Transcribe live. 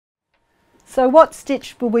So what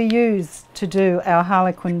stitch will we use to do our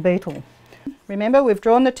Harlequin beetle? Remember, we've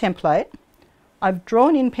drawn the template. I've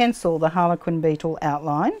drawn in pencil the Harlequin beetle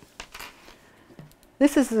outline.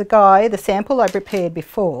 This is the sample I prepared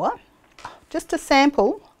before. Just a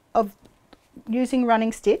sample of using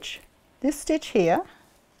running stitch, this stitch here,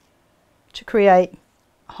 to create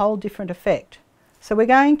a whole different effect. So we're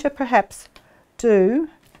going to perhaps do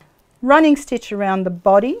running stitch around the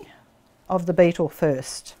body of the beetle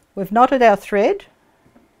first. We've knotted our thread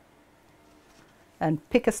and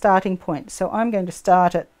pick a starting point. So I'm going to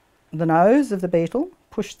start at the nose of the beetle,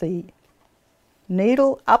 push the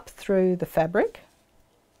needle up through the fabric.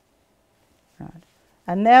 Right.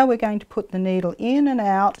 And now we're going to put the needle in and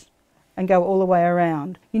out and go all the way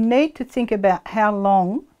around. You need to think about how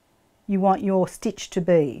long you want your stitch to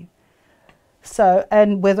be. So,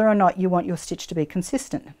 and whether or not you want your stitch to be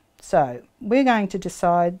consistent. So we're going to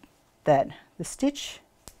decide that the stitch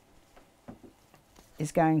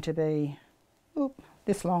is going to be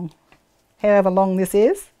this long, however long this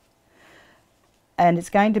is, and it's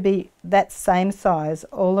going to be that same size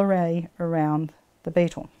all the way around the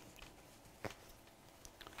beetle.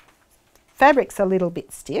 Fabric's a little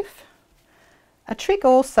bit stiff. A trick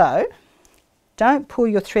also, don't pull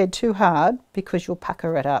your thread too hard because you'll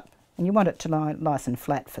pucker it up, and you want it to lie nice and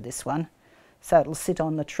flat for this one, so it'll sit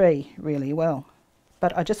on the tree really well.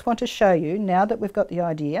 But I just want to show you, now that we've got the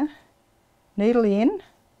idea, needle in.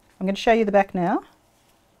 I'm going to show you the back now.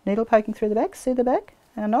 Needle poking through the back, see the back?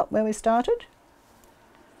 Our knot where we started.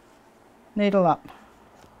 Needle up.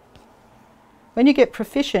 When you get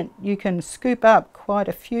proficient, you can scoop up quite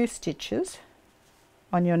a few stitches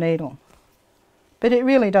on your needle. But it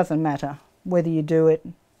really doesn't matter whether you do it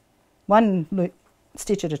one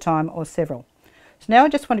stitch at a time or several. So now I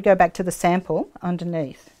just want to go back to the sample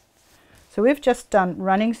underneath. So we've just done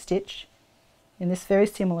running stitch in this very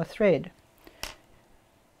similar thread.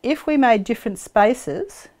 If we made different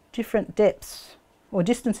spaces, different depths or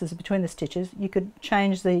distances between the stitches, you could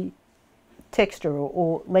change the texture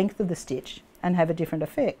or length of the stitch and have a different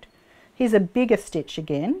effect. Here's a bigger stitch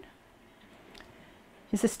again.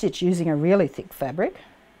 Here's a stitch using a really thick fabric.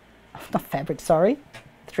 Not fabric, sorry,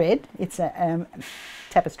 thread. It's a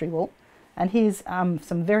tapestry wool. And here's some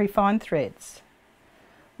very fine threads.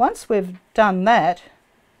 Once we've done that,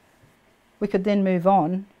 we could then move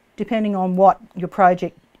on, depending on what your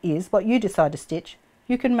project is, what you decide to stitch.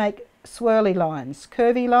 You can make swirly lines,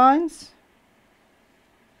 curvy lines,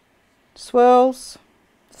 swirls,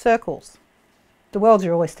 circles. The world's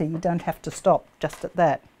your oyster, you don't have to stop just at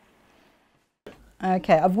that.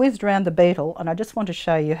 Okay, I've whizzed around the beetle and I just want to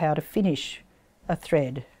show you how to finish a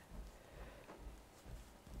thread.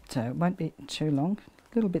 So it won't be too long.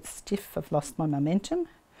 A little bit stiff, I've lost my momentum.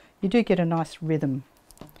 You do get a nice rhythm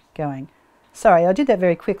going. Sorry, I did that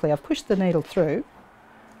very quickly. I've pushed the needle through,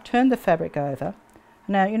 turned the fabric over.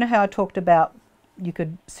 Now, you know how I talked about you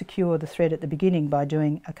could secure the thread at the beginning by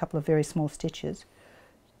doing a couple of very small stitches?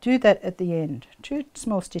 Do that at the end. 2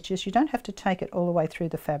 small stitches. You don't have to take it all the way through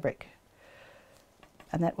the fabric.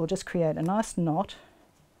 And that will just create a nice knot.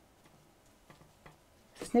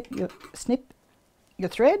 Snip your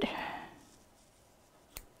thread.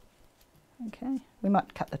 Okay, we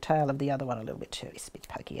might cut the tail of the other one a little bit too, it's a bit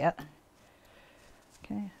pokey out.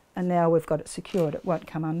 Okay, and now we've got it secured, it won't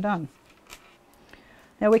come undone.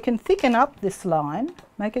 Now we can thicken up this line,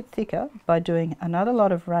 make it thicker by doing another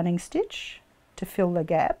lot of running stitch to fill the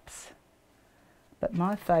gaps. But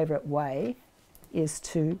my favourite way is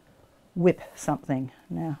to whip something.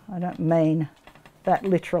 Now, I don't mean that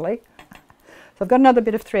literally. So I've got another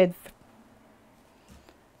bit of thread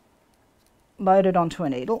loaded onto a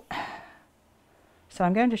needle. So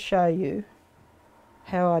I'm going to show you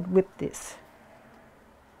how I'd whip this.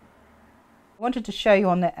 I wanted to show you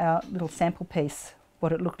on our little sample piece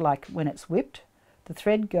what it looked like when it's whipped. The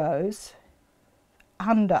thread goes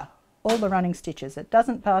under all the running stitches. It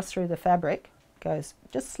doesn't pass through the fabric,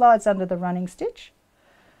 just slides under the running stitch.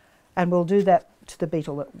 And we'll do that to the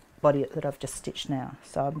beetle body that I've just stitched now.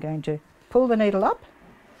 So I'm going to pull the needle up.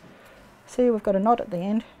 See, we've got a knot at the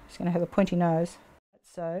end. It's going to have a pointy nose.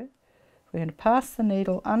 So we're going to pass the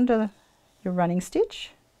needle under your running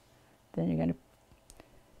stitch. Then you're going to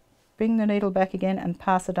bring the needle back again and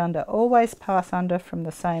pass it under. Always pass under from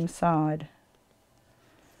the same side.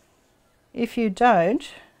 If you don't,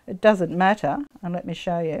 it doesn't matter, and let me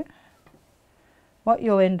show you. What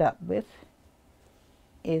you'll end up with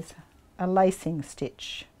is a lacing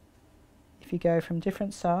stitch if you go from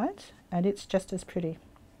different sides, and it's just as pretty,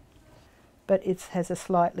 but it has a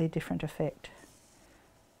slightly different effect.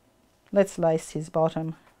 Let's lace his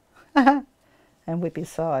bottom and whip his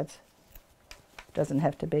sides. Doesn't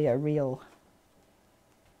have to be a real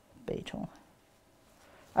beetle.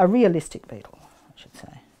 A realistic beetle, I should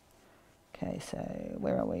say. Okay, so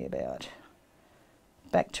where are we about?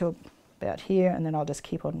 Back to about here, and then I'll just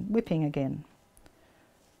keep on whipping again.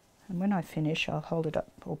 And when I finish, I'll hold it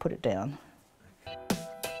up or put it down